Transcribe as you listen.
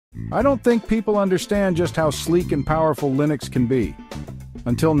I don't think people understand just how sleek and powerful Linux can be.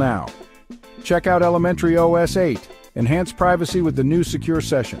 Until now. Check out Elementary OS 8. Enhance privacy with the new secure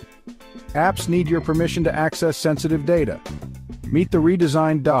session. Apps need your permission to access sensitive data. Meet the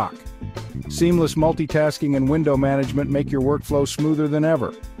redesigned dock. Seamless multitasking and window management make your workflow smoother than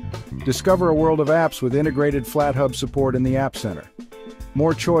ever. Discover a world of apps with integrated FlatHub support in the AppCenter.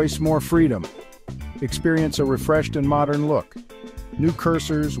 More choice, more freedom. Experience a refreshed and modern look. New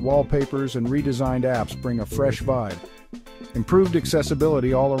cursors, wallpapers, and redesigned apps bring a fresh vibe. Improved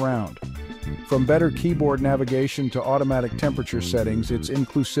accessibility all around. From better keyboard navigation to automatic temperature settings, it's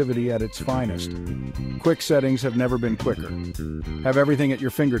inclusivity at its finest. Quick settings have never been quicker. Have everything at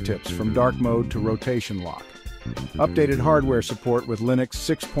your fingertips, from dark mode to rotation lock. Updated hardware support with Linux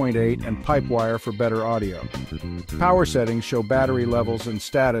 6.8 and PipeWire for better audio. Power settings show battery levels and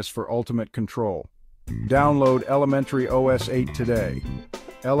status for ultimate control. Download Elementary OS 8 today.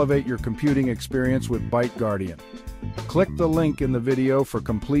 Elevate your computing experience with ByteGuardian. Click the link in the video for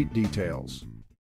complete details.